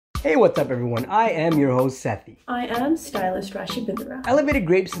Hey, what's up everyone? I am your host Sethee. I am stylist Rashi. Elevated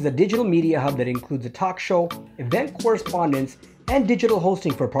Grapes is a digital media hub that includes a talk show, event correspondence, and digital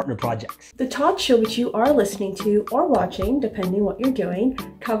hosting for partner projects. The talk show, which you are listening to or watching, depending what you're doing,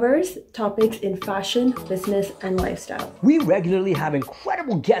 covers topics in fashion, business, and lifestyle. We regularly have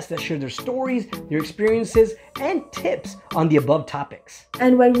incredible guests that share their stories, their experiences, and tips on the above topics.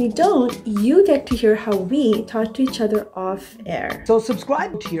 And when we don't, you get to hear how we talk to each other off air. So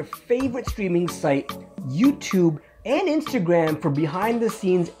subscribe to your favorite streaming site, YouTube, and Instagram for behind the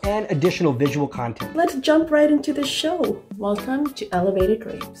scenes and additional visual content. Let's jump right into the show. Welcome to Elevated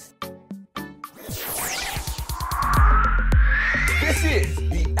Grapes. This is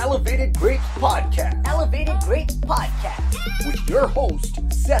the Elevated Grapes Podcast. Elevated Grapes Podcast. With your host,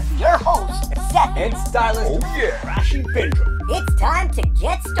 Sethee. And stylist, Rashi Bindra. It's time to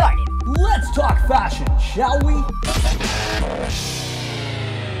get started. Let's talk fashion, shall we?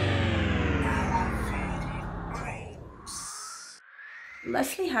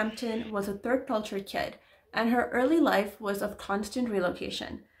 Lesley Hampton was a third culture kid, and her early life was of constant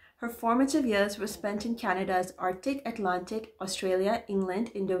relocation. Her formative years were spent in Canada's Arctic, Atlantic, Australia,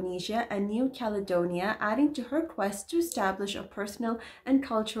 England, Indonesia, and New Caledonia, adding to her quest to establish a personal and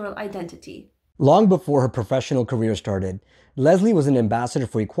cultural identity. Long before her professional career started, Lesley was an ambassador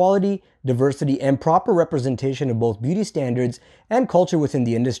for equality, diversity, and proper representation of both beauty standards and culture within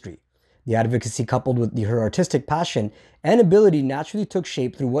the industry. The advocacy, coupled with her artistic passion and ability, naturally took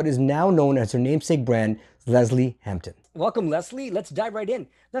shape through what is now known as her namesake brand, Lesley Hampton. Welcome, Lesley. Let's dive right in.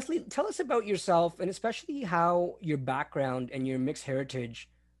 Lesley, tell us about yourself and especially how your background and your mixed heritage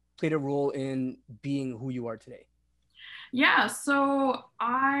played a role in being who you are today. Yeah, so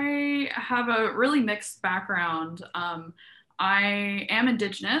I have a really mixed background. I am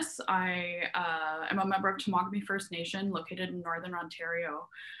Indigenous. I am a member of Temagami First Nation located in Northern Ontario.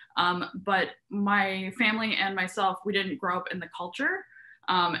 But my family and myself, we didn't grow up in the culture.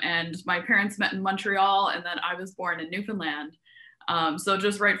 And my parents met in Montreal, and then I was born in Newfoundland. So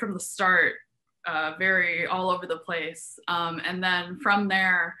just right from the start, very all over the place. And then from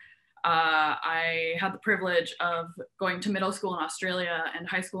there, I had the privilege of going to middle school in Australia and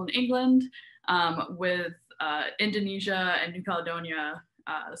high school in England, with Indonesia and New Caledonia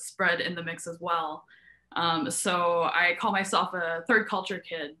spread in the mix as well. So I call myself a third culture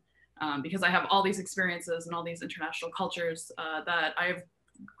kid because I have all these experiences and all these international cultures that I've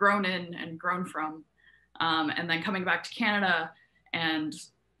grown in and grown from. And then coming back to Canada and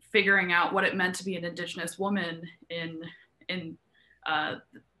figuring out what it meant to be an Indigenous woman in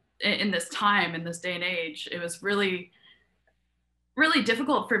this time, in this day and age, it was really, really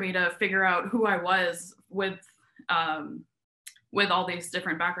difficult for me to figure out who I was with all these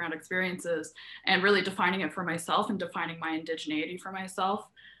different background experiences, and really defining it for myself and defining my indigeneity for myself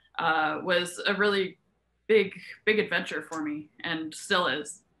was a really big adventure for me, and still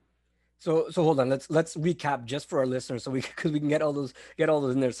is. So hold on, let's recap just for our listeners, so because we can get all those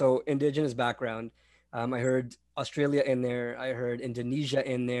in there. So Indigenous background, I heard Australia in there, I heard Indonesia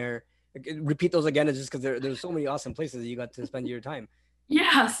in there. Repeat those again, just because there's so many awesome places that you got to spend your time.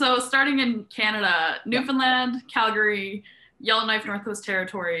 Yeah, so starting in Canada, Newfoundland, Calgary, Yellowknife Northwest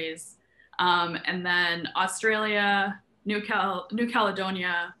Territories, and then Australia, New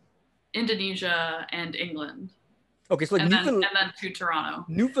Caledonia, Indonesia, and England. Okay, so like and then to Toronto.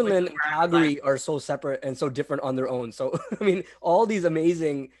 Newfoundland and Calgary are so separate and so different on their own. So I mean, all these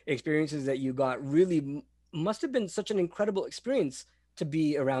amazing experiences that you got really must have been such an incredible experience to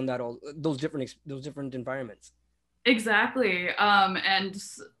be around those different environments. Exactly. And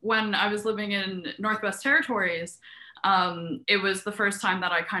when I was living in Northwest Territories, it was the first time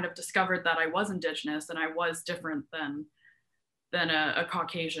that I kind of discovered that I was Indigenous and I was different than a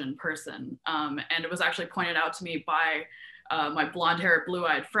Caucasian person. And it was actually pointed out to me by my blonde-haired,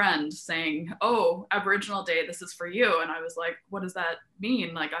 blue-eyed friend saying, "Oh, Aboriginal Day, this is for you." And I was like, what does that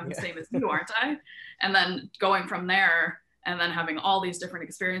mean? Like, I'm the same as you, aren't I? And then going from there and then having all these different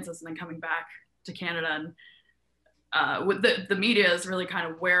experiences and then coming back to Canada, and with the media is really kind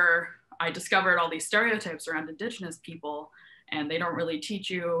of where I discovered all these stereotypes around Indigenous people, and they don't really teach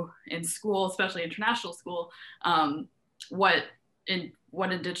you in school, especially international school, what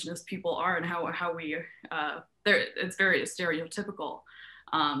Indigenous people are and how we it's very stereotypical.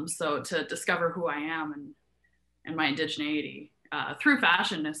 So to discover who I am and my indigeneity through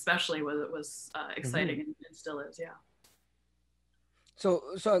fashion especially was exciting, and still is. Yeah. So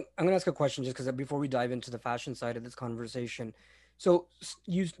I'm going to ask a question just because before we dive into the fashion side of this conversation. So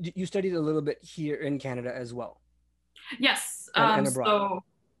you studied a little bit here in Canada as well? Yes. And abroad.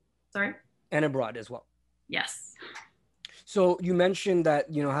 Sorry? And abroad as well. Yes. So you mentioned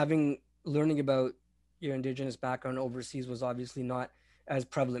that, learning about your indigenous background overseas was obviously not as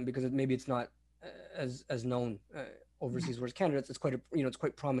prevalent because maybe it's not as known overseas, whereas Canada, it's quite it's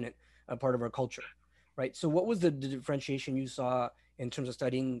quite prominent part of our culture, right? So what was the differentiation you saw in terms of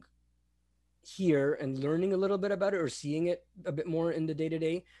studying here and learning a little bit about it, or seeing it a bit more in the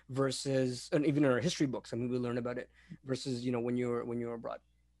day-to-day versus, and even in our history books, I mean, we learn about it versus, when you were abroad?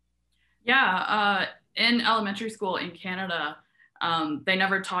 Yeah, in elementary school in Canada, they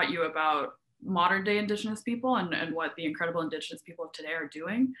never taught you about modern day Indigenous people and what the incredible Indigenous people of today are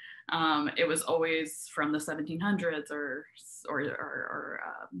doing. It was always from the 1700s or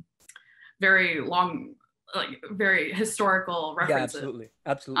very long, like very historical references. Yeah,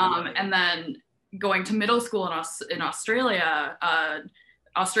 absolutely. And then going to middle school in Australia,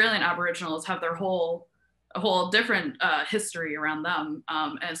 Australian Aboriginals have a whole different history around them.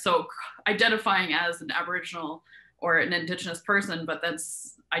 And so identifying as an Aboriginal or an Indigenous person, but then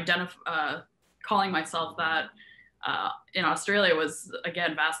calling myself that in Australia was,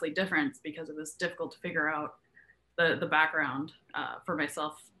 again, vastly different because it was difficult to figure out the background for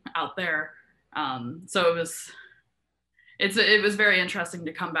myself out there. So it was very interesting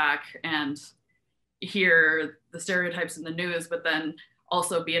to come back and hear the stereotypes in the news, but then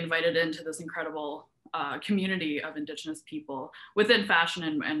also be invited into this incredible community of Indigenous people within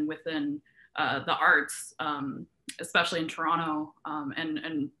fashion and within the arts, especially in Toronto,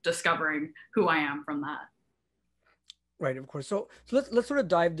 and discovering who I am from that. Right, of course. So let's sort of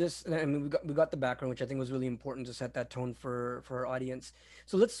dive this. I mean, we got the background, which I think was really important to set that tone for our audience.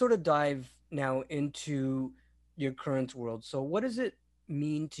 So let's sort of dive now into your current world. So what does it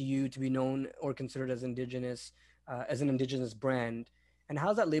mean to you to be known or considered as Indigenous, as an Indigenous brand? And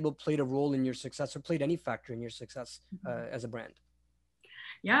how's that label played a role in your success, or played any factor in your success as a brand?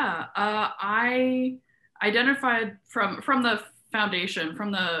 Yeah, I identified from the foundation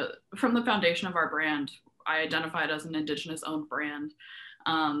of our brand. I identified as an Indigenous owned brand,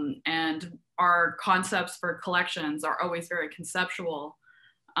 and our concepts for collections are always very conceptual,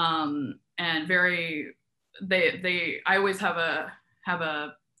 and very I always have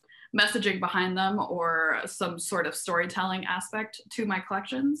a messaging behind them or some sort of storytelling aspect to my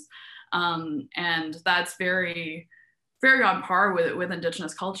collections, and that's very on par with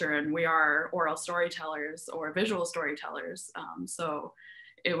Indigenous culture, and we are oral storytellers or visual storytellers. So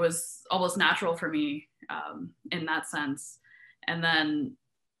it was almost natural for me in that sense. And then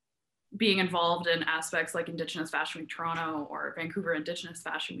being involved in aspects like Indigenous Fashion Week Toronto or Vancouver Indigenous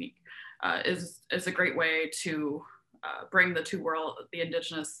Fashion Week is a great way to bring the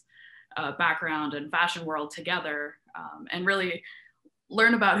Indigenous background and fashion world together, and really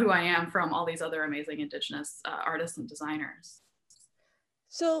learn about who I am from all these other amazing Indigenous artists and designers.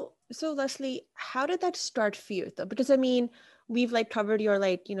 So Lesley, how did that start for you though? Because I mean, we've covered your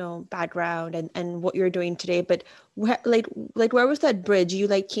background and what you're doing today, but where was that bridge? You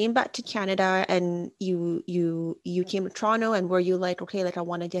came back to Canada and you came to Toronto, and were you okay, I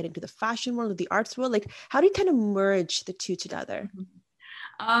want to get into the fashion world or the arts world? How do you kind of merge the two together?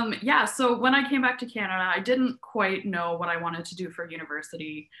 Yeah, so when I came back to Canada, I didn't quite know what I wanted to do for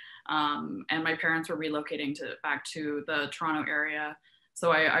university, and my parents were relocating back to the Toronto area.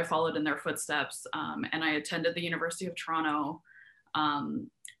 So I followed in their footsteps, and I attended the University of Toronto,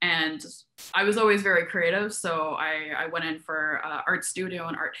 and I was always very creative. So I went in for art studio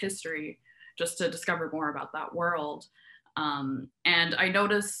and art history just to discover more about that world. And I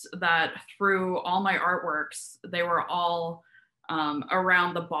noticed that through all my artworks, they were all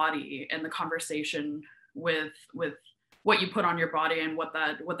around the body and the conversation with what you put on your body and what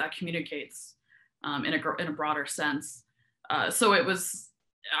that communicates in a broader sense. So I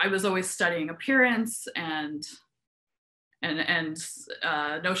was always studying appearance and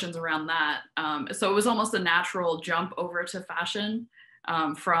notions around that. So it was almost a natural jump over to fashion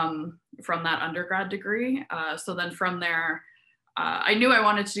from that undergrad degree. So then from there, I knew I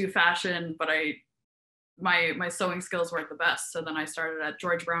wanted to do fashion, but my sewing skills weren't the best. So then I started at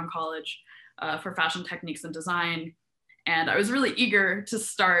George Brown College for fashion techniques and design. And I was really eager to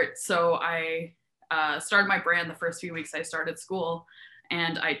start. So I started my brand the first few weeks I started school.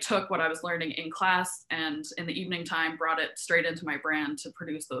 And I took what I was learning in class and in the evening time brought it straight into my brand to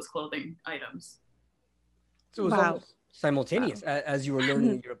produce those clothing items. So it was almost simultaneous. As you were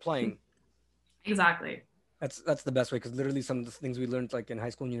learning, you were applying. Exactly. That's the best way, because literally some of the things we learned in high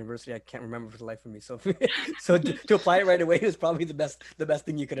school and university, I can't remember for the life of me. So to apply it right away is probably the best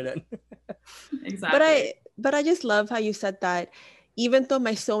thing you could have done. Exactly. But I just love how you said that even though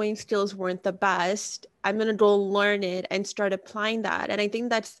my sewing skills weren't the best, I'm going to go learn it and start applying that. And I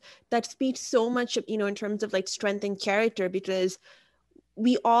think that speaks so much, in terms of like strength and character, because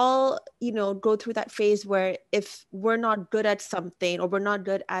we all, go through that phase where if we're not good at something or we're not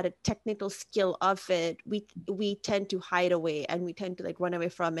good at a technical skill of it, we tend to hide away and we tend to like run away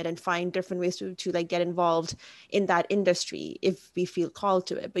from it and find different ways to like get involved in that industry if we feel called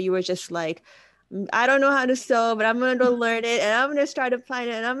to it. But you were just like, I don't know how to sew, but I'm going to go learn it and I'm going to start applying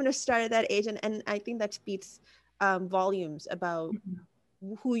it and I'm going to start at that age. And I think that speaks volumes about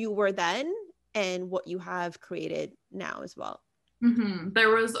who you were then and what you have created now as well.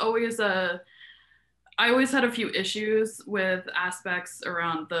 There was always I always had a few issues with aspects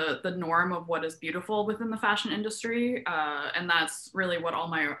around the norm of what is beautiful within the fashion industry. And that's really what all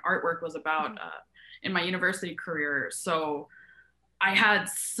my artwork was about in my university career. So I had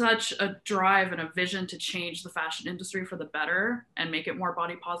such a drive and a vision to change the fashion industry for the better and make it more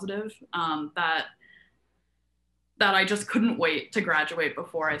body positive, that I just couldn't wait to graduate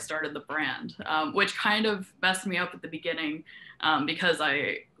before I started the brand, which kind of messed me up at the beginning because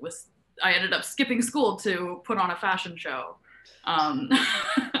I ended up skipping school to put on a fashion show.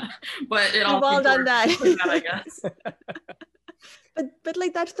 But it all well done that. I guess. But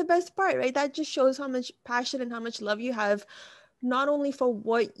like that's the best part, right? That just shows how much passion and how much love you have, not only for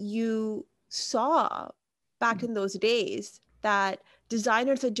what you saw back in those days that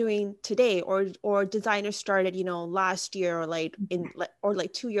designers are doing today, or designers started, last year or like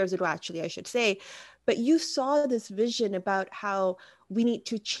 2 years ago, actually, I should say. But you saw this vision about how we need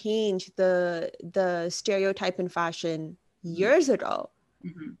to change the stereotype in fashion years ago.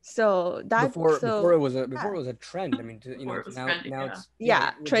 So that before it was a trend. I mean, now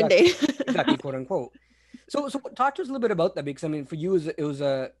it's trending. Exactly, quote unquote. So talk to us a little bit about that, because I mean, for you,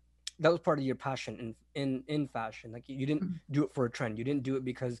 that was part of your passion in fashion. Like you didn't do it for a trend. You didn't do it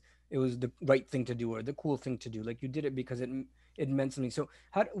because it was the right thing to do or the cool thing to do. Like you did it because it meant something. So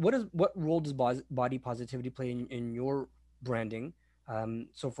what role does body positivity play in your branding?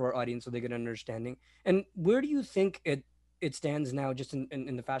 So for our audience, so they get an understanding. And where do you think it stands now, just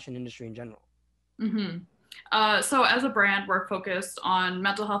in the fashion industry in general? So as a brand, we're focused on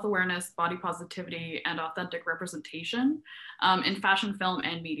mental health awareness, body positivity, and authentic representation in fashion, film,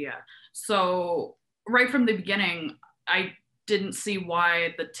 and media. So right from the beginning, I didn't see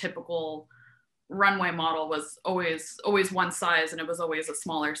why the typical runway model was always one size and it was always a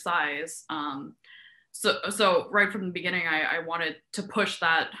smaller size. So right from the beginning, I wanted to push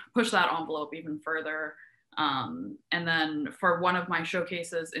that envelope even further. And then for one of my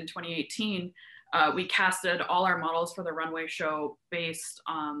showcases in 2018, we casted all our models for the runway show based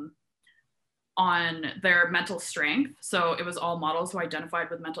on their mental strength. So it was all models who identified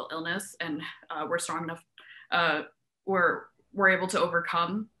with mental illness and were strong enough, were able to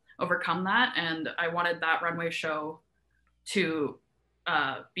overcome that. And I wanted that runway show to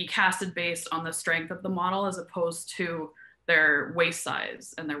be casted based on the strength of the model as opposed to their waist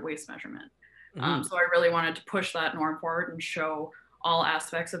size and their waist measurement. So I really wanted to push that norm forward and show all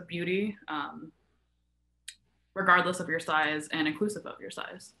aspects of beauty, regardless of your size and inclusive of your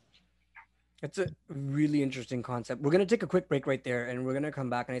size. It's a really interesting concept. We're going to take a quick break right there, and we're going to come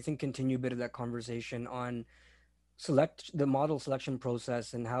back and I think continue a bit of that conversation on the model selection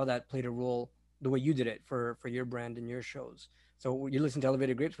process and how that played a role the way you did it for your brand and your shows. So you're listening to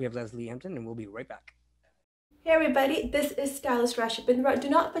Elevated Grapes. We have Lesley Hampton, and we'll be right back. Hey everybody, this is stylist Rashi. Do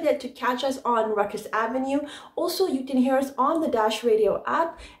not forget to catch us on Rukus Avenue. Also, you can hear us on the Dash Radio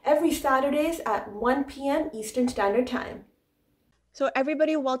app every Saturdays at 1 p.m. Eastern Standard Time. So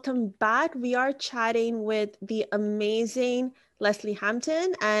everybody, welcome back. We are chatting with the amazing Lesley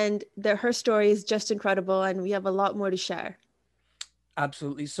Hampton, and her story is just incredible, and we have a lot more to share.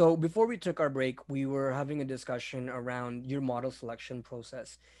 Absolutely. So before we took our break, we were having a discussion around your model selection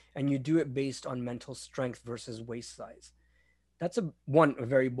process, and you do it based on mental strength versus waist size. That's a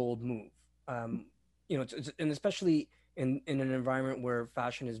very bold move. And especially in an environment where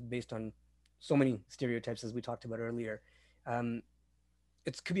fashion is based on so many stereotypes, as we talked about earlier,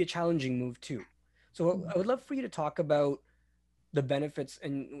 it could be a challenging move too. So I would love for you to talk about the benefits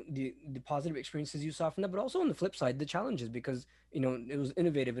and the positive experiences you saw from that, but also on the flip side, the challenges, because it was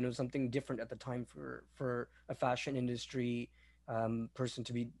innovative and it was something different at the time for a fashion industry person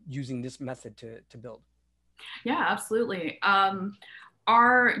to be using this method to build. Yeah, absolutely.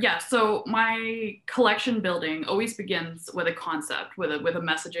 So my collection building always begins with a concept, with a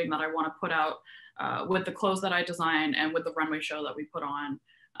messaging that I want to put out, with the clothes that I design and with the runway show that we put on.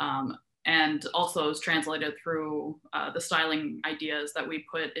 and also is translated through the styling ideas that we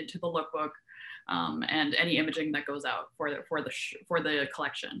put into the lookbook, and any imaging that goes out for the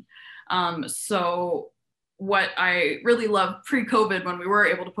collection. So what I really loved pre-COVID, when we were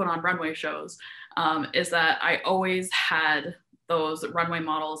able to put on runway shows, is that I always had those runway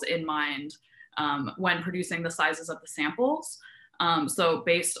models in mind when producing the sizes of the samples. So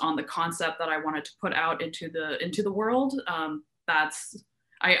based on the concept that I wanted to put out into the world,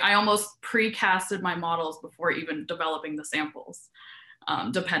 I almost pre-casted my models before even developing the samples,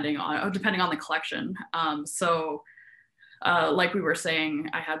 depending on the collection. Like we were saying,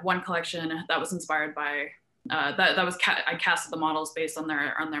 I had one collection that was inspired by I casted the models based on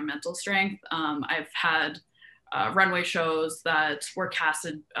their mental strength. I've had runway shows that were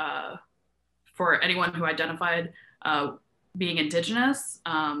casted for anyone who identified being Indigenous.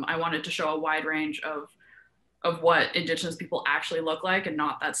 I wanted to show a wide range of what Indigenous people actually look like, and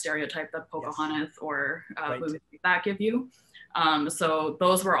not that stereotype that Pocahontas or movies like that give you. So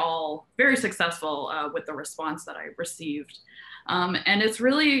those were all very successful with the response that I received. And it's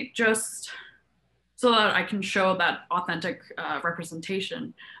really just so that I can show that authentic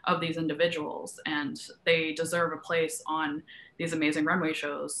representation of these individuals, and they deserve a place on these amazing runway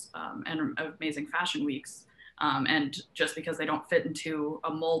shows and amazing fashion weeks. And just because they don't fit into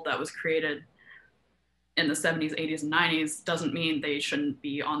a mold that was created in the 70s, 80s, and 90s doesn't mean they shouldn't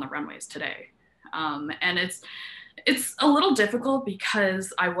be on the runways today. And it's a little difficult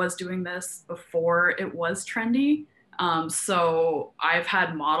because I was doing this before it was trendy. So I've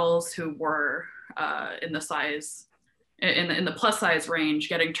had models who were in the plus size range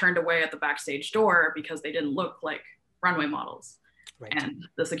getting turned away at the backstage door because they didn't look like runway models. Right. And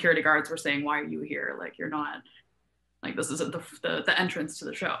the security guards were saying, "Why are you here? Like, you're not, like, this isn't the entrance to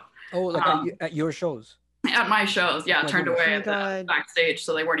the show." Oh, like at your shows? At my shows, yeah, turned away at the backstage,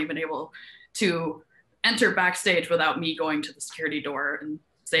 so they weren't even able to enter backstage without me going to the security door and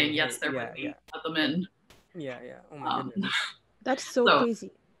saying, "Yes, they're with me, let them in." Yeah. Oh my goodness. That's so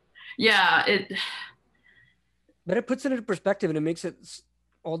crazy. Yeah, but it puts it into perspective, and it makes it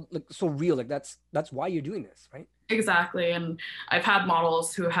all like so real. Like that's why you're doing this, right? Exactly. And I've had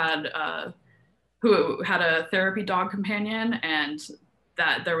models who had a therapy dog companion, and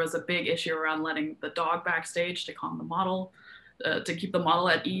that there was a big issue around letting the dog backstage to calm the model, to keep the model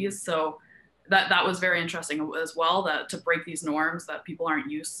at ease. So that was very interesting as well, that to break these norms that people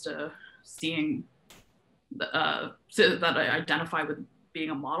aren't used to seeing, so that I identify with being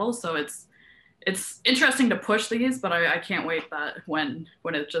a model. So it's interesting to push these, but I can't wait that when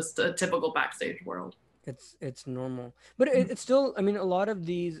it's just a typical backstage world. It's normal, but it's still, I mean, a lot of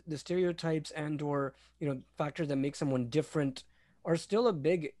the stereotypes and or factors that make someone different are still a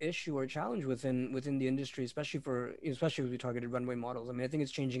big issue or challenge within the industry, especially if we targeted runway models. I mean, I think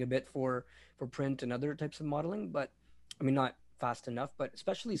it's changing a bit for print and other types of modeling, but I mean, not fast enough, but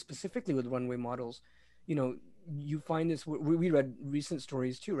specifically with runway models, you find this. We read recent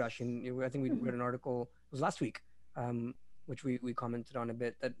stories too, Rashi, and I think we read an article, it was last week, which we commented on a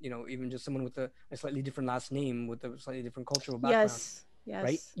bit, that even just someone with a slightly different last name with a slightly different cultural background, yes,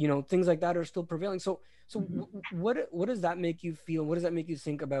 right? Things like that are still prevailing. So what does that make you feel? What does that make you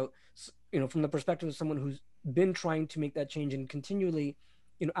think about, from the perspective of someone who's been trying to make that change and continually,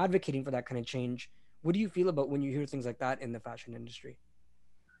 advocating for that kind of change? What do you feel about when you hear things like that in the fashion industry?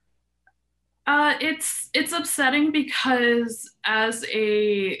 It's upsetting, because as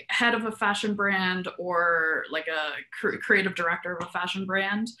a head of a fashion brand, or like a creative director of a fashion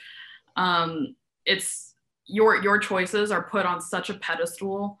brand, it's your choices are put on such a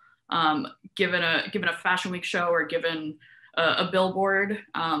pedestal, given a fashion week show or given a billboard.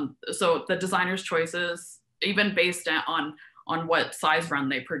 So the designer's choices, even based on what size run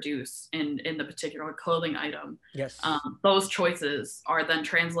they produce in the particular clothing item. Yes. Those choices are then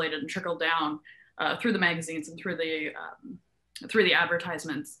translated and trickle down through the magazines and through the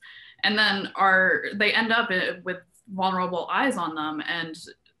advertisements, and then they end up with vulnerable eyes on them, and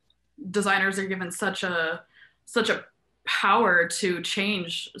designers are given such a power to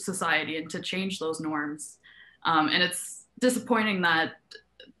change society and to change those norms. And it's disappointing that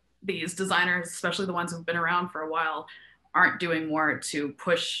these designers, especially the ones who've been around for a while, aren't doing more to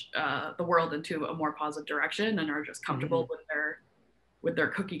push the world into a more positive direction, and are just comfortable with their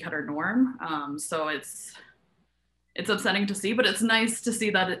cookie cutter norm. So it's upsetting to see, but it's nice to see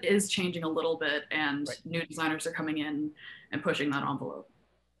that it is changing a little bit, and new designers are coming in and pushing that envelope.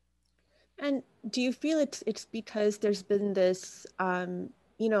 And do you feel it's because there's been this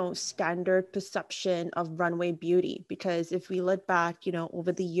standard perception of runway beauty? Because if we look back,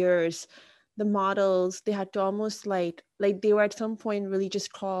 over the years, the models, they had to almost like they were at some point really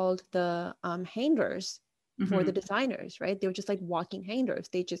just called the hangers for the designers, right? They were just like walking hangers.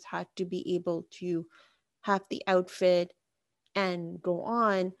 They just had to be able to have the outfit and go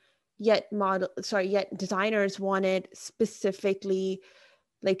on. Yet designers wanted specifically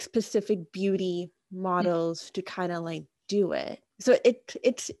like specific beauty models to kind of like do it. So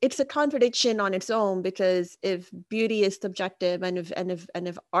it's a contradiction on its own, because if beauty is subjective and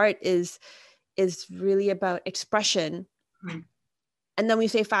if art is really about expression, and then we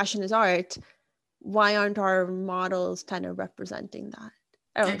say fashion is art, why aren't our models kind of representing that?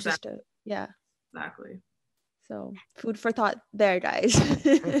 Oh, exactly. Yeah. Exactly. So food for thought there, guys.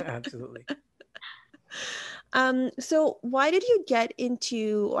 Absolutely. So why did you get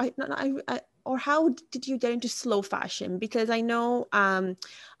into, or how did you get into slow fashion? Because I know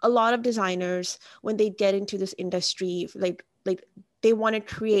a lot of designers, when they get into this industry, like they want to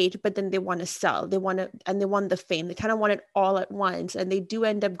create, but then they want to sell. They want the fame. They kind of want it all at once. And they do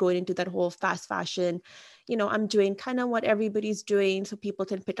end up going into that whole fast fashion. You know, I'm doing kind of what everybody's doing so people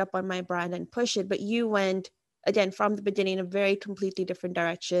can pick up on my brand and push it. But you went, again, from the beginning, a very completely different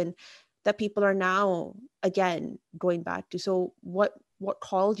direction that people are now, again, going back to. So what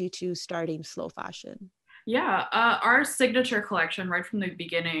called you to starting slow fashion? Yeah, our signature collection right from the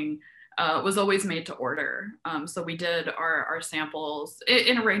beginning was always made to order. So we did our samples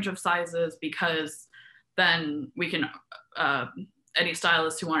in a range of sizes, because then we can, any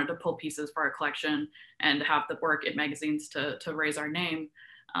stylist who wanted to pull pieces for our collection and have the work in magazines to raise our name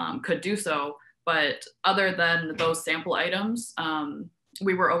could do so. But other than those sample items,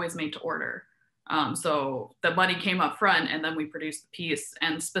 we were always made to order. So the money came up front, and then we produced the piece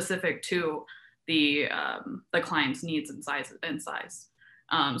and specific to the client's needs and size.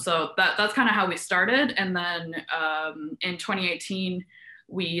 So that's kind of how we started. And then in 2018,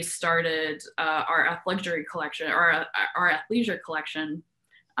 we started our athleisure collection, or our athleisure collection.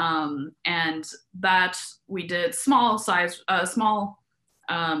 And that we did small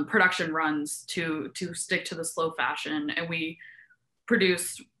production runs to stick to the slow fashion. And we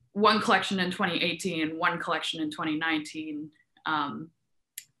produced one collection in 2018, one collection in 2019, and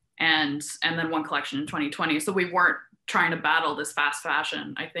then one collection in 2020. So we weren't trying to battle this fast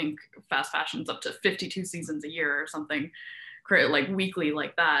fashion. I think fast fashion's up to 52 seasons a year or something, like weekly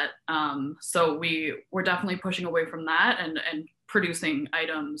like that. So we were definitely pushing away from that and producing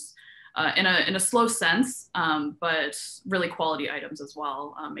items in a slow sense, but really quality items as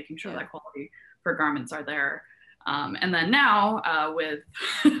well, making sure that quality for garments are there. And then now with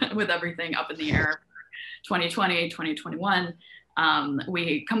with everything up in the air, 2020, 2021,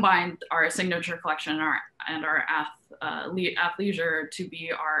 we combined our signature collection and our athleisure to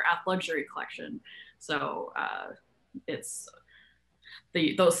be our athluxury collection. So it's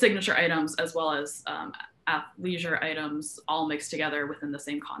those signature items as well as athleisure items all mixed together within the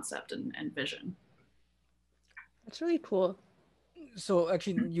same concept and vision. That's really cool. So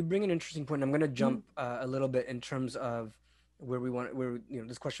actually, you bring an interesting point. I'm going to jump a little bit in terms of where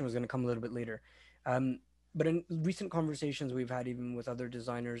this question was going to come a little bit later. But in recent conversations we've had, even with other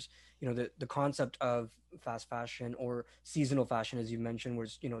designers, the concept of fast fashion or seasonal fashion, as you mentioned, where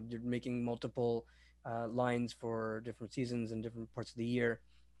you're making multiple lines for different seasons and different parts of the year,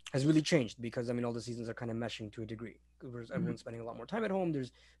 has really changed, because all the seasons are kind of meshing to a degree. Everyone's spending a lot more time at home.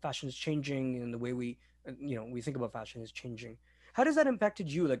 Fashion is changing, and the way we think about fashion is changing. How does that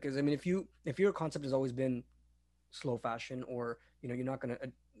impacted you? Like, 'cause, if your concept has always been slow fashion, or you're not going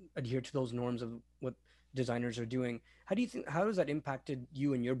to adhere to those norms of what designers are doing, how has that impacted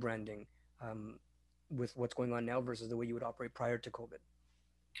you and your branding with what's going on now versus the way you would operate prior to COVID?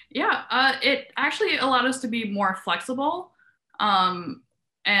 Yeah, it actually allowed us to be more flexible,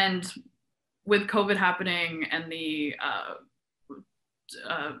 and with COVID happening and the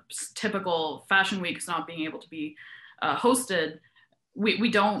typical fashion weeks not being able to be hosted,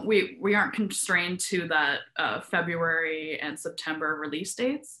 we aren't constrained to that February and September release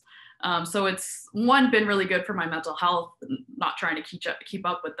dates. So it's been really good for my mental health, not trying to keep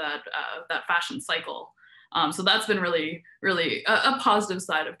up with that fashion cycle. So that's been really, really a positive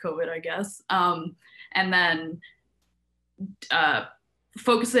side of COVID, I guess. And then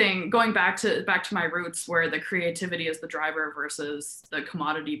going back to my roots, where the creativity is the driver versus the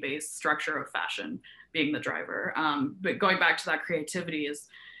commodity-based structure of fashion being the driver. But going back to that creativity is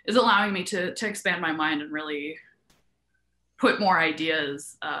allowing me to expand my mind and really put more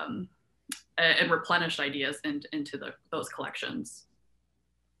ideas and replenished ideas into those collections.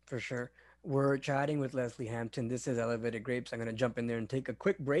 For sure. We're chatting with Lesley Hampton. This is Elevated Grapes. I'm going to jump in there and take a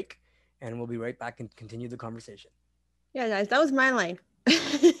quick break, and we'll be right back and continue the conversation. Yeah, guys, that was my line.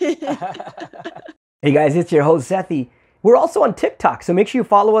 Hey guys, it's your host Sethee. We're also on TikTok, so make sure you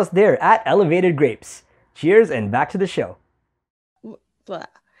follow us there at Elevated Grapes. Cheers and back to the show. Blah.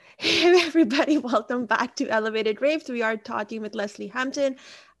 Hey everybody, welcome back to Elevated Grapes. We are talking with Lesley Hampton.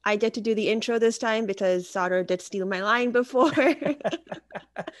 I get to do the intro this time because Sauter did steal my line before. Well,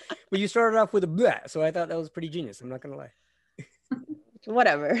 you started off with a bleh, so I thought that was pretty genius. I'm not going to lie.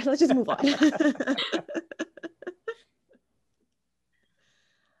 Whatever, let's just move on.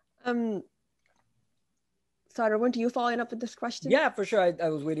 Sauter, weren't you following up with this question? Yeah, for sure. I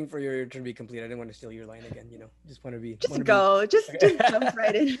was waiting for your turn to be complete. I didn't want to steal your line again, just want to be... Just jump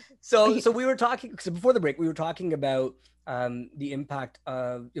right in. So we were talking, so before the break, we were talking about the impact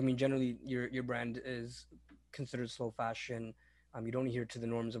of, generally your brand is considered slow fashion. You don't adhere to the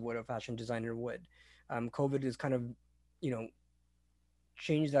norms of what a fashion designer would. COVID has kind of,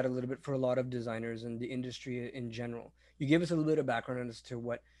 changed that a little bit for a lot of designers and the industry in general. You gave us a little bit of background as to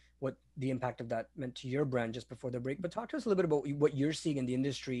what the impact of that meant to your brand just before the break, but talk to us a little bit about what you're seeing in the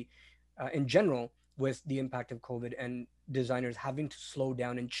industry in general with the impact of COVID and designers having to slow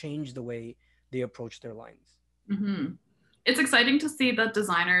down and change the way they approach their lines. Mm-hmm. It's exciting to see that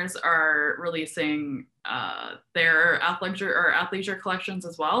designers are releasing their athleisure collections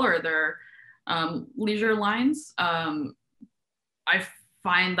as well, or their leisure lines. I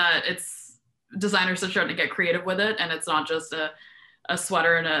find that designers are starting to get creative with it, and it's not just a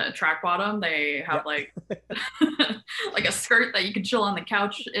sweater and a track bottom. They have like like a skirt that you can chill on the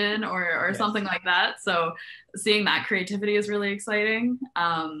couch in, or something like that. So seeing that creativity is really exciting.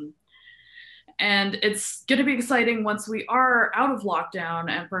 And it's going to be exciting once we are out of lockdown,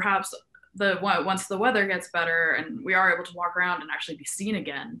 and perhaps once the weather gets better and we are able to walk around and actually be seen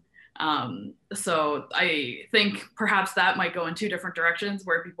again. So I think perhaps that might go in two different directions,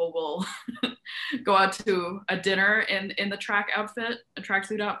 where people will go out to a dinner in the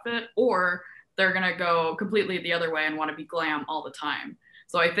tracksuit outfit, or they're going to go completely the other way and want to be glam all the time.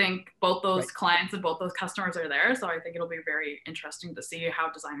 So I think both those clients and both those customers are there. So I think it'll be very interesting to see how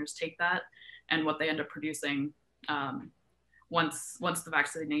designers take that and what they end up producing once the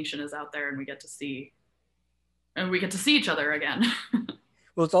vaccination is out there and we get to see each other again.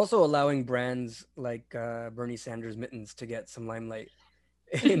 Well, it's also allowing brands like Bernie Sanders mittens to get some limelight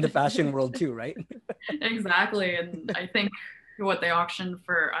in the fashion world too, right? Exactly. And I think what they auctioned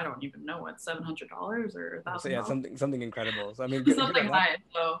for, I don't even know what, $700 or $1,000. So yeah, something incredible. So I mean, something high.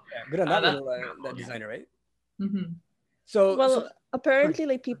 So yeah, good on that designer, right? Mm-hmm. So apparently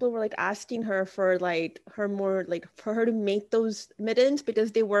like people were like asking her for for her to make those mittens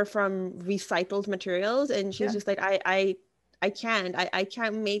because they were from recycled materials, and she's just like, I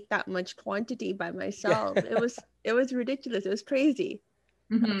can't make that much quantity by myself. Yeah. It was ridiculous. It was crazy.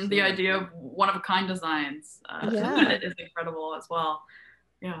 Mm-hmm. The idea of one-of-a-kind designs is incredible as well.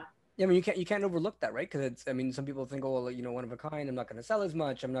 Yeah. Yeah, I mean, you can't overlook that, right? Because some people think, oh, well, one of a kind, I'm not going to sell as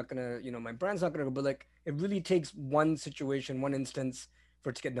much. I'm not going to, my brand's not going to go. But like, it really takes one situation, one instance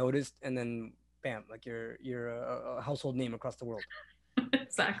for it to get noticed, and then bam, like you're a household name across the world.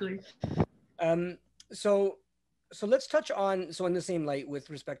 Exactly. So let's touch on, so in the same light with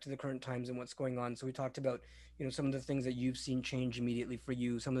respect to the current times and what's going on. So we talked about, some of the things that you've seen change immediately for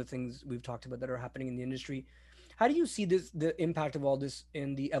you, some of the things we've talked about that are happening in the industry. How do you see the impact of all this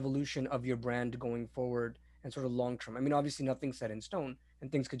in the evolution of your brand going forward and sort of long term? I mean, obviously nothing's set in stone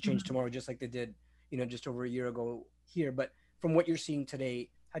and things could change tomorrow, just like they did, just over a year ago here. But from what you're seeing today,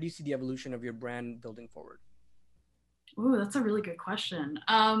 how do you see the evolution of your brand building forward? Oh, that's a really good question.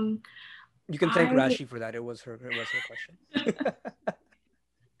 You can thank Rashi for that. It was her question.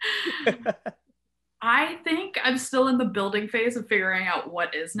 I think I'm still in the building phase of figuring out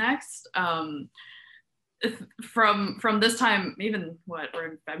what is next. From this time, we're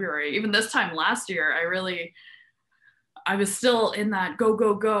in February, even this time last year, I was still in that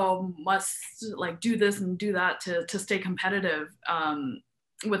go, must like do this and do that to stay competitive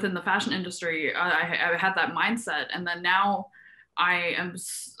within the fashion industry. I had that mindset. And then now I'm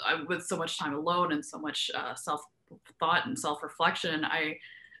with so much time alone and so much self-thought and self-reflection,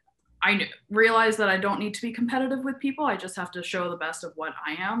 I realize that I don't need to be competitive with people. I just have to show the best of what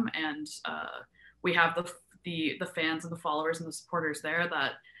I am. And we have the fans and the followers and the supporters there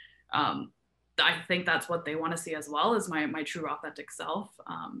that I think that's what they want to see as well, is my true authentic self,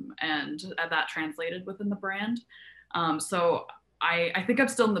 and that translated within the brand. So I think I'm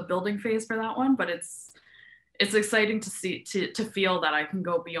still in the building phase for that one, but it's exciting to see, to feel that I can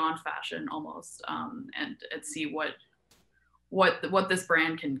go beyond fashion almost, and see what this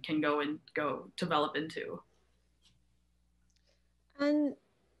brand can go develop into. And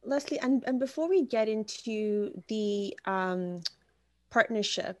Lesley, and before we get into the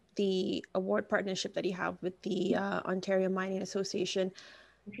partnership, the award partnership that you have with the Ontario Mining Association,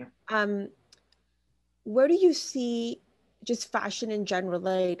 where do you see just fashion in general,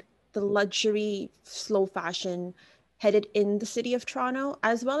 like the luxury, slow fashion headed in the city of Toronto,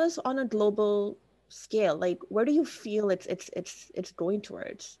 as well as on a global scale? Like, where do you feel it's going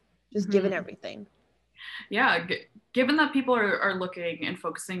towards, just given everything? Yeah, given that people are looking and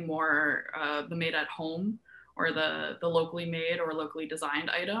focusing more the made at home or the locally made or locally designed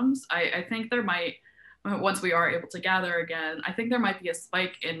items, I think there might, once we are able to gather again, I think there might be a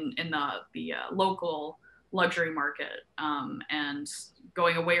spike in the local luxury market, and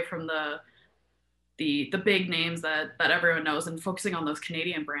going away from the big names that everyone knows and focusing on those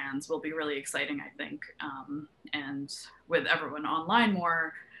Canadian brands will be really exciting, I think. And with everyone online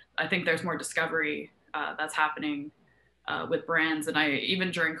more, I think there's more discovery that's happening with brands. And I,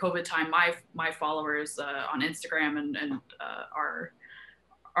 even during COVID time, my followers on Instagram and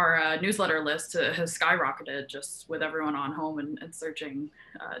our newsletter list has skyrocketed just with everyone on home and searching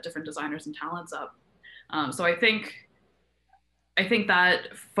different designers and talents up. So I think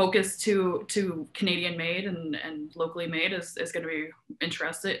that focus to Canadian made and locally made is going to be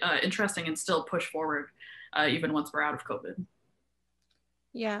interesting and still push forward even once we're out of COVID.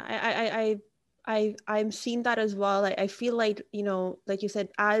 Yeah, I'm seeing that as well. I feel like, you know, like you said,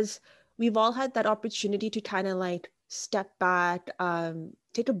 as we've all had that opportunity to kind of like step back,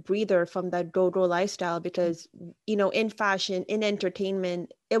 take a breather from that go-go lifestyle, because, you know, in fashion, in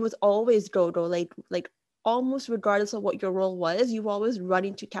entertainment, it was always go-go, like almost regardless of what your role was, you were always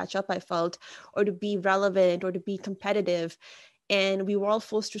running to catch up, I felt, or to be relevant or to be competitive. And we were all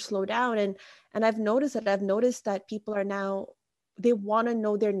forced to slow down. And I've noticed that people are now, they want to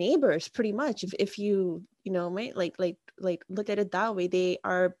know their neighbors pretty much. If you know, might like look at it that way, they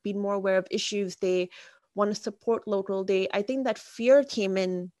are being more aware of issues. They want to support local. I think that fear came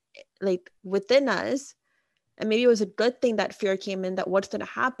in like within us, and maybe it was a good thing that fear came in, that what's going to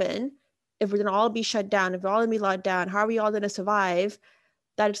happen if we're going to all be shut down, if we're all going to be locked down, how are we all going to survive?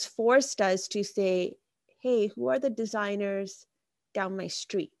 That it's forced us to say, hey, who are the designers down my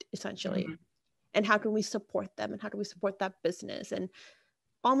street, essentially? And how can we support them? And how do we support that business? And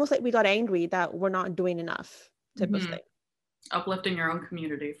almost like we got angry that we're not doing enough type of thing. Uplifting your own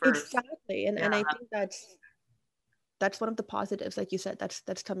community first. Exactly. And I think that's one of the positives, like you said,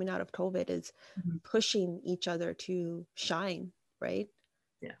 that's coming out of COVID, is pushing each other to shine, right?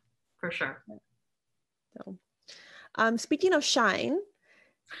 Yeah, for sure. So, speaking of shine,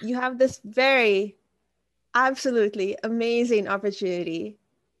 you have this very absolutely amazing opportunity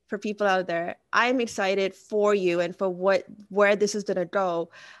for people out there. I'm excited for you and for where this is going to go.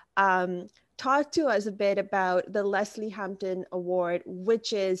 Talk to us a bit about the Lesley Hampton Award,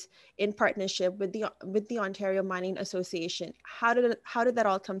 which is in partnership with the Ontario Mining Association. How did that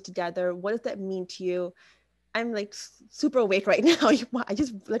all come together? What does that mean to you? I'm like super awake right now. I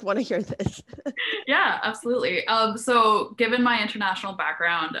just like want to hear this. Yeah, absolutely. So given my international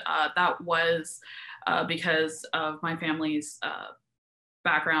background, that was because of my family's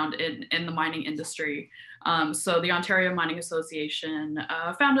background in the mining industry. So the Ontario Mining Association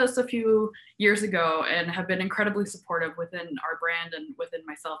found us a few years ago and have been incredibly supportive within our brand and within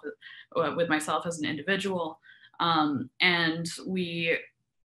myself as an individual. And we,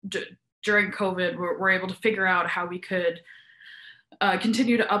 during COVID, we're able to figure out how we could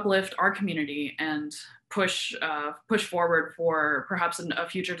continue to uplift our community and push forward for perhaps a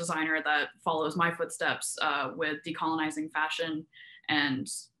future designer that follows my footsteps with decolonizing fashion and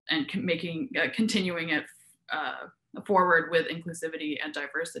continuing it forward with inclusivity and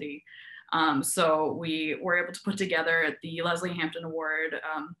diversity. So we were able to put together the Lesley Hampton Award,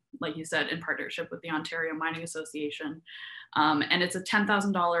 like you said, in partnership with the Ontario Mining Association. And it's a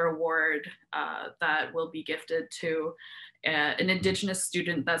 $10,000 award that will be gifted to an Indigenous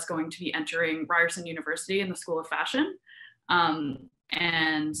student that's going to be entering Ryerson University in the School of Fashion.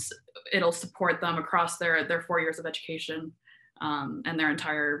 And it'll support them across their 4 years of education and their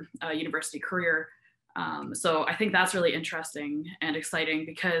entire university career. So I think that's really interesting and exciting,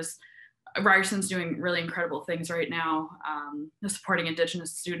 because Ryerson's doing really incredible things right now, supporting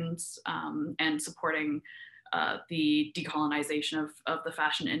Indigenous students and supporting the decolonization of the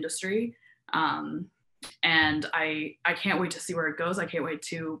fashion industry. And I can't wait to see where it goes. I can't wait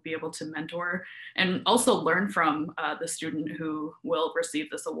to be able to mentor and also learn from the student who will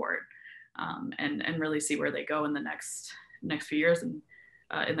receive this award, and really see where they go in the next few years and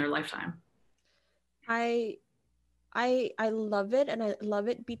in their lifetime. I love it, and I love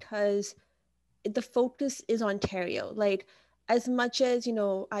it because the focus is Ontario. Like, as much as,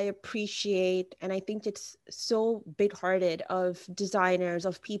 I appreciate, and I think it's so big-hearted of designers,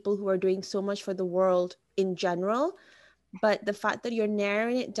 of people who are doing so much for the world in general, but the fact that you're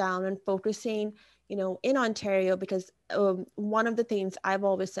narrowing it down and focusing, in Ontario, because one of the things I've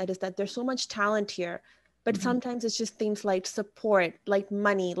always said is that there's so much talent here, but sometimes it's just things like support, like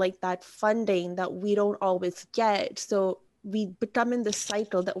money, like that funding that we don't always get. So we become in this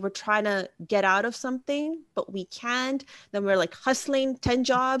cycle that we're trying to get out of something, but we can't. Then we're like hustling 10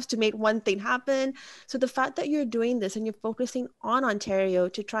 jobs to make one thing happen. So the fact that you're doing this and you're focusing on Ontario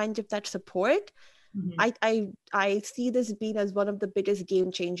to try and give that support, I see this being as one of the biggest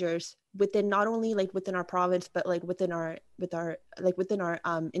game changers within, not only like within our province, but like within our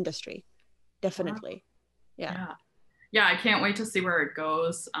industry. Definitely. Yeah. I can't wait to see where it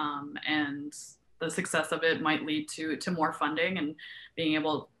goes. And the success of it might lead to more funding and being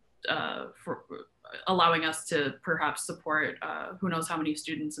able for allowing us to perhaps support who knows how many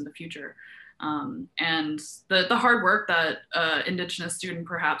students in the future. And the hard work that Indigenous student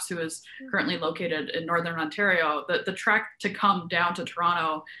perhaps who is currently located in Northern Ontario, the trek to come down to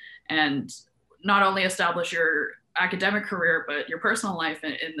Toronto and not only establish your academic career, but your personal life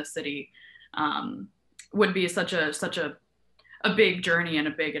in the city would be such a big journey and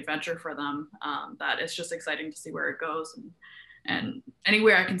a big adventure for them, that it's just exciting to see where it goes, and any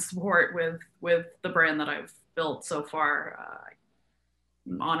way I can support with the brand that I've built so far,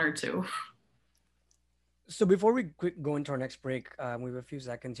 I'm honored to. So before we go into our next break, we have a few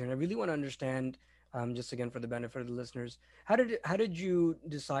seconds here, and I really want to understand, just again for the benefit of the listeners, how did you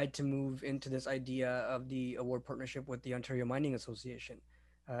decide to move into this idea of the award partnership with the Ontario Mining Association,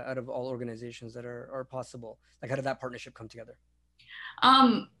 out of all organizations that are possible? Like, how did that partnership come together?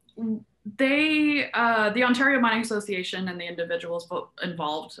 The Ontario Mining Association and the individuals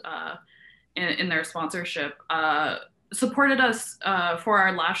involved in their sponsorship supported us for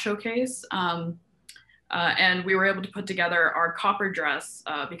our last showcase. And we were able to put together our copper dress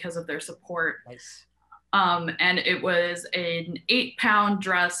because of their support. Nice. And it was an 8-pound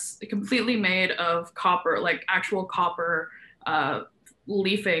dress completely made of copper, like actual copper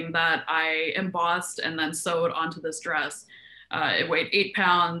leafing that I embossed and then sewed onto this dress. It weighed 8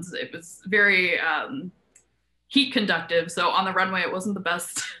 pounds. It was very heat conductive. So on the runway, it wasn't the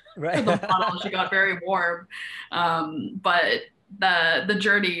best Right. for the model. She got very warm. But the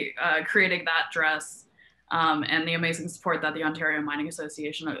journey creating that dress and the amazing support that the Ontario Mining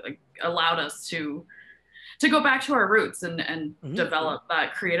Association allowed us to go back to our roots and develop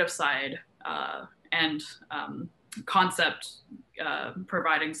that creative side and concept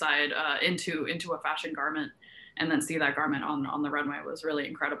providing side into a fashion garment, and then see that garment on the runway was really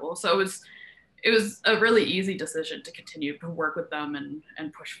incredible. So it was a really easy decision to continue to work with them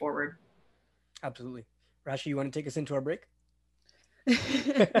and push forward. Absolutely. Rashi, you want to take us into our break?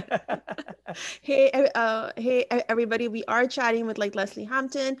 Hey, everybody, we are chatting with Lesley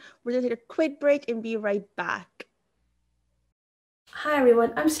Hampton. We're going to take a quick break and be right back. Hi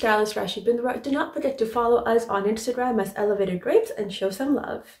everyone, I'm Stylist Rashi. Do not forget to follow us on Instagram as Elevated Grapes and show some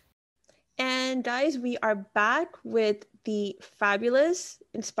love. And guys, we are back with the fabulous,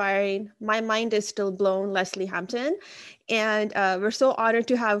 inspiring, my mind is still blown, Lesley Hampton. And we're so honored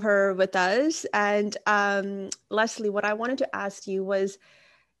to have her with us. And Lesley, what I wanted to ask you was,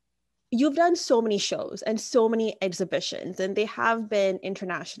 you've done so many shows and so many exhibitions, and they have been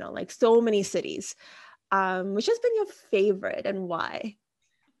international, like so many cities. Which has been your favorite and why?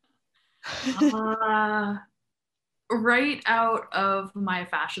 Right out of my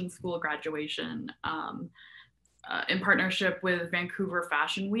fashion school graduation, in partnership with Vancouver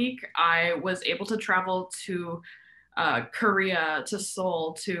Fashion Week, I was able to travel to Korea, to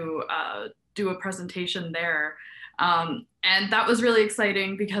Seoul, to do a presentation there. And that was really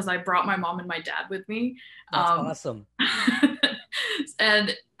exciting because I brought my mom and my dad with me. That's awesome.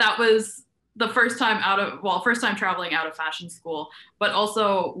 And that was the first time traveling out of fashion school, but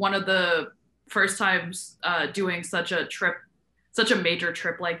also one of the first times doing such a major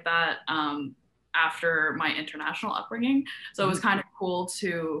trip like that after my international upbringing. So it was kind of cool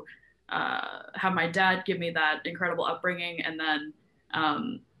to have my dad give me that incredible upbringing, and then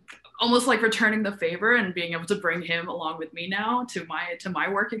almost like returning the favor and being able to bring him along with me now to my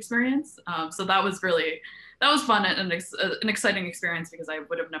work experience. So that was fun and an exciting experience, because I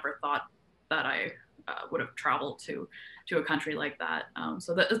would have never thought that I would have traveled to a country like that.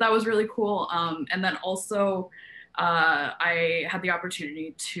 So that was really cool. And then also I had the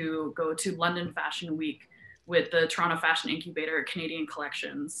opportunity to go to London Fashion Week with the Toronto Fashion Incubator Canadian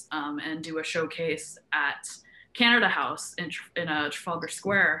Collections and do a showcase at Canada House in Trafalgar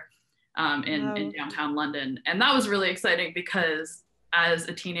Square. in downtown London. And that was really exciting because as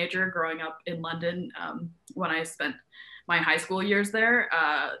a teenager growing up in London, when I spent my high school years there,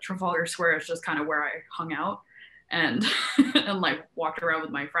 Trafalgar Square is just kind of where I hung out and and like walked around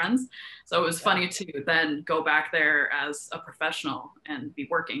with my friends. So it was funny to then go back there as a professional and be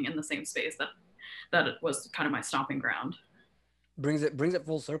working in the same space that it was kind of my stomping ground. Brings it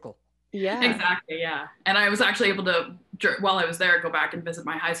full circle. Yeah, exactly. Yeah. And I was actually able to, while I was there, go back and visit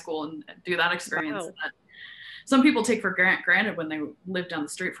my high school and do that experience. Wow. That some people take for granted when they live down the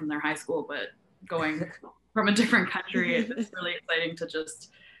street from their high school, but going from a different country, it's really exciting to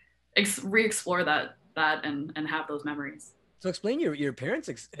just re-explore that and have those memories. So explain your parents.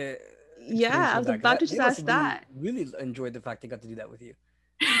 Yeah, I was about to just ask that. Really enjoyed the fact they got to do that with you.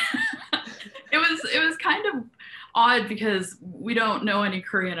 It was kind of odd because we don't know any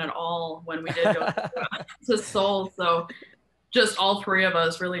Korean at all when we did go to Seoul. So just all three of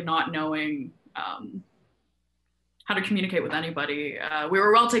us really not knowing how to communicate with anybody. We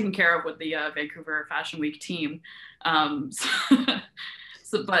were well taken care of with the Vancouver Fashion Week team. But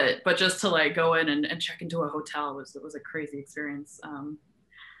just to like go in and check into a hotel was a crazy experience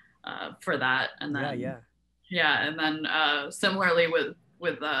for that. And then and then similarly with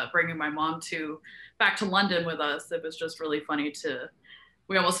bringing my mom back to London with us, it was just really funny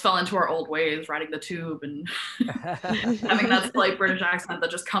we almost fell into our old ways, riding the tube and having that slight British accent that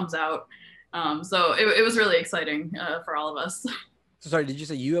just comes out. So it was really exciting for all of us. So sorry, did you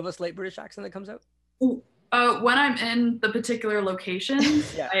say you have a slight British accent that comes out? When I'm in the particular location,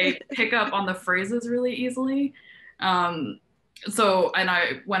 I pick up on the phrases really easily. When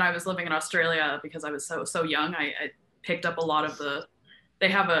I was living in Australia, because I was so young, I picked up a lot of they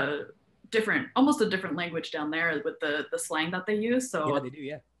have almost a different language down there with the slang that they use. So yeah, they do,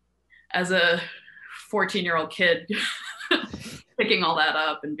 yeah. As a 14-year-old kid, picking all that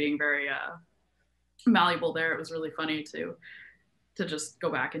up and being very malleable there, it was really funny to just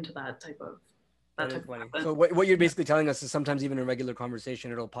go back into that type of. That is funny. So what you're basically telling us is sometimes even in a regular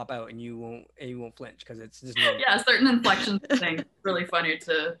conversation, it'll pop out and you won't flinch because it's just normal. Yeah, certain inflections and things. Really funny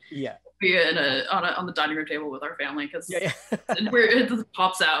to be on the dining room table with our family because it just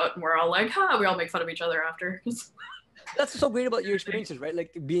pops out and we're all like, we all make fun of each other after. That's so great about your experiences, right?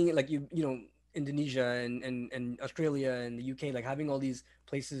 Like being like you know Indonesia and Australia and the UK, like having all these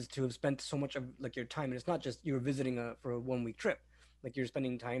places to have spent so much of like your time, and it's not just you were visiting for a 1-week trip. Like you're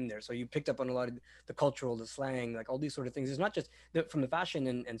spending time there. So you picked up on a lot of the cultural, the slang, like all these sort of things. It's not just from the fashion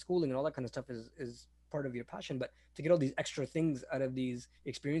and schooling and all that kind of stuff is part of your passion, but to get all these extra things out of these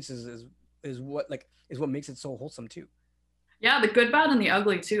experiences is what makes it so wholesome too. Yeah, the good, bad, and the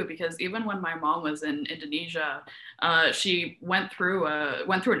ugly too, because even when my mom was in Indonesia, she went through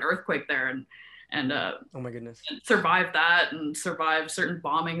an earthquake there and oh my goodness, survived that and survived certain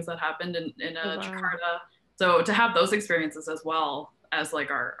bombings that happened in Jakarta. So to have those experiences as well as like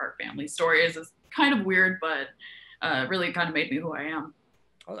our family stories is kind of weird, but really kind of made me who I am.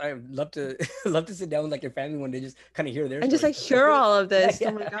 I'd love to sit down with like your family one day, just kind of hear their and stories. just like hear all of this. Oh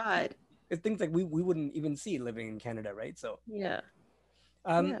my God. It's things like we wouldn't even see living in Canada, right? So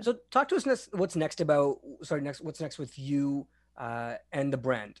so talk to us what's next with you and the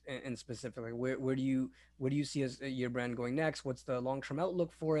brand and specifically where do you see as your brand going next? What's the long-term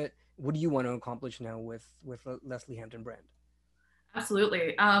outlook for it? What do you want to accomplish now with Lesley Hampton brand?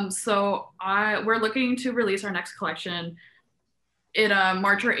 Absolutely. So we're looking to release our next collection in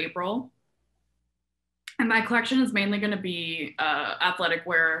March or April. And my collection is mainly going to be athletic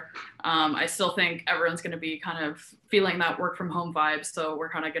wear. I still think everyone's going to be kind of feeling that work from home vibe. So we're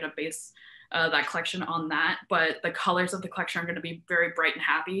kind of going to base that collection on that. But the colors of the collection are going to be very bright and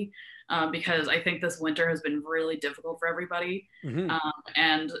happy because I think this winter has been really difficult for everybody. Mm-hmm.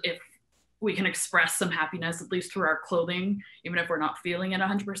 And if we can express some happiness, at least through our clothing, even if we're not feeling it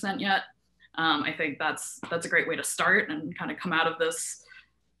 100% yet, I think that's a great way to start and kind of come out of this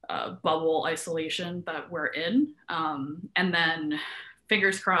bubble isolation that we're in. And then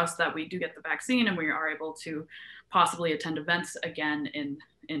fingers crossed that we do get the vaccine and we are able to possibly attend events again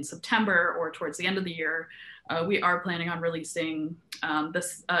in September or towards the end of the year. We are planning on releasing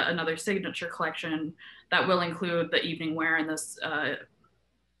another signature collection that will include the evening wear and this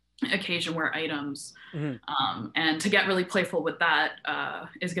occasion wear items. Mm-hmm. And to get really playful with that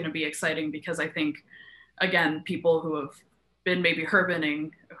is going to be exciting because I think, again, people who have been maybe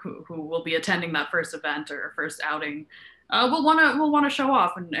urbaning, who will be attending that first event or first outing, will want to show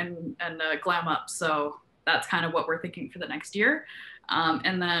off and glam up. So that's kind of what we're thinking for the next year.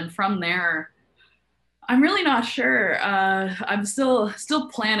 And then from there, I'm really not sure. I'm still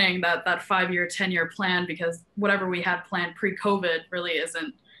planning that 5-year, 10-year plan because whatever we had planned pre-COVID really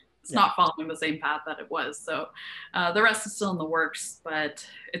isn't it's not following the same path that it was. So the rest is still in the works, but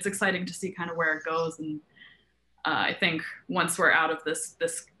it's exciting to see kind of where it goes. And I think once we're out of this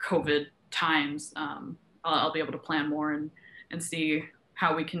COVID times, I'll be able to plan more and see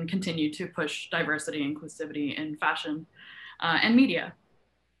how we can continue to push diversity and inclusivity in fashion and media.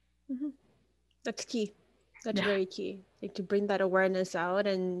 Mm-hmm. That's key. That's very key. Like to bring that awareness out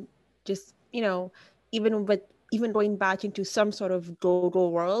and just, you know, even going back into some sort of go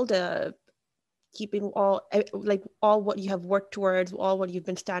world, keeping all what you have worked towards, all what you've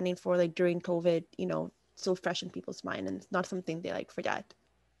been standing for, like during COVID, you know, still fresh in people's mind, and it's not something they like forget.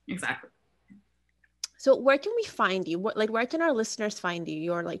 Exactly. So where can we find you? Where can our listeners find you?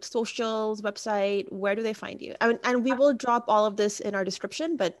 Your like socials, website, where do they find you? And we will drop all of this in our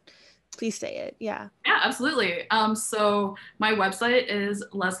description, but please say it. Yeah. Yeah, absolutely. So my website is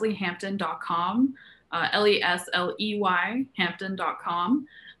lesleyhampton.com, Lesley Hampton.com.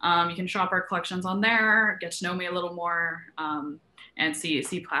 You can shop our collections on there, get to know me a little more, and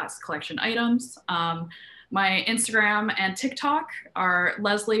see past collection items. My Instagram and TikTok are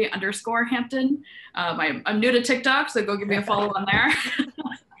Lesley_Hampton. I'm new to TikTok, so go give me a follow on there.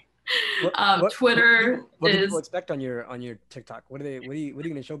 Twitter what do is. people expect on your TikTok? What are you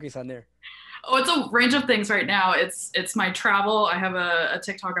going to showcase on there? Oh, it's a range of things right now. It's my travel. I have a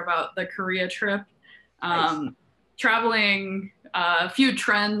TikTok about the Korea trip, Nice. traveling, a few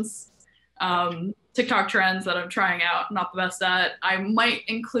trends, TikTok trends that I'm trying out. Not the best at. I might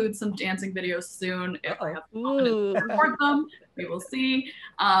include some dancing videos soon if I have confidence to record them. We will see.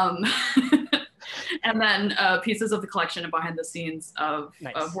 And then pieces of the collection and behind the scenes of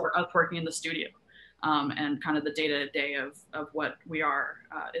working in the studio, and kind of the day-to-day of what we are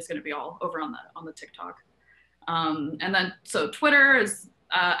is going to be all over on the TikTok. And then so Twitter is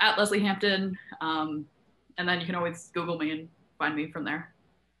at Lesley Hampton, and then you can always Google me and find me from there.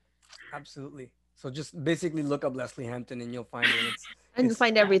 Absolutely. So just basically look up Lesley Hampton and you'll find it. And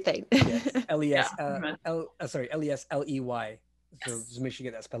find everything. Yes, Lesley. So just make sure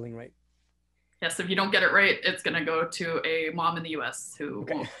you get that spelling right. Yes, if you don't get it right, it's going to go to a mom in the US who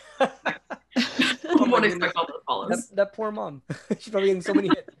won't expect all those follows. That poor mom. She's probably getting so many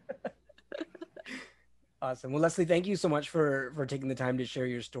hits. Awesome. Well, Lesley, thank you so much for taking the time to share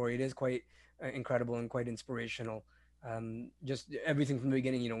your story. It is quite incredible and quite inspirational. Just everything from the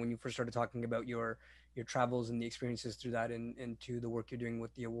beginning, you know, when you first started talking about your travels and the experiences through that, and to the work you're doing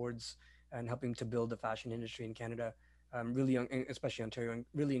with the awards and helping to build the fashion industry in Canada, really, especially Ontario,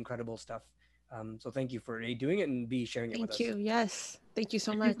 really incredible stuff. So thank you for A, doing it, and B, sharing it with us. Thank you. Yes. Thank you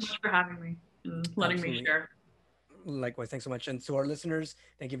so much. Thank you for having me and letting me share. Likewise. Thanks so much. And to our listeners,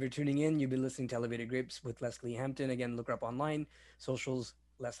 thank you for tuning in. You've been listening to Elevated Grapes with Lesley Hampton. Again, look her up online, socials,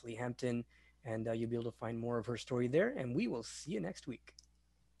 Lesley Hampton, and you'll be able to find more of her story there. And we will see you next week.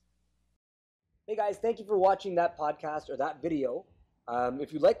 Hey guys, thank you for watching that podcast or that video.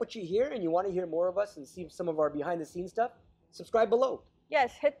 If you like what you hear and you want to hear more of us and see some of our behind the scenes stuff, subscribe below.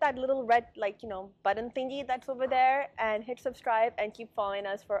 Yes, hit that little red, button thingy that's over there and hit subscribe and keep following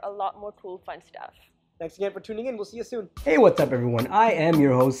us for a lot more cool, fun stuff. Thanks again for tuning in. We'll see you soon. Hey, what's up, everyone? I am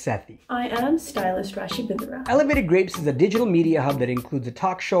your host, Sethee. I am stylist Rashi. Elevated Grapes is a digital media hub that includes a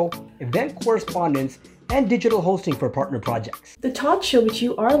talk show, event correspondence, and digital hosting for partner projects. The talk show, which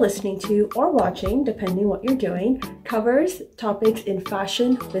you are listening to or watching, depending what you're doing, covers topics in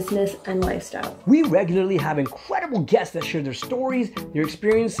fashion, business, and lifestyle. We regularly have incredible guests that share their stories, their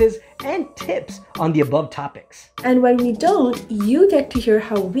experiences, and tips on the above topics. And when we don't, you get to hear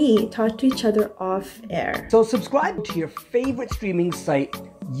how we talk to each other off air. So subscribe to your favorite streaming site,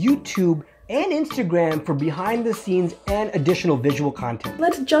 YouTube, and Instagram for behind the scenes and additional visual content.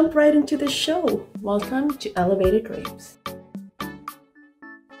 Let's jump right into the show. Welcome to Elevated Grapes.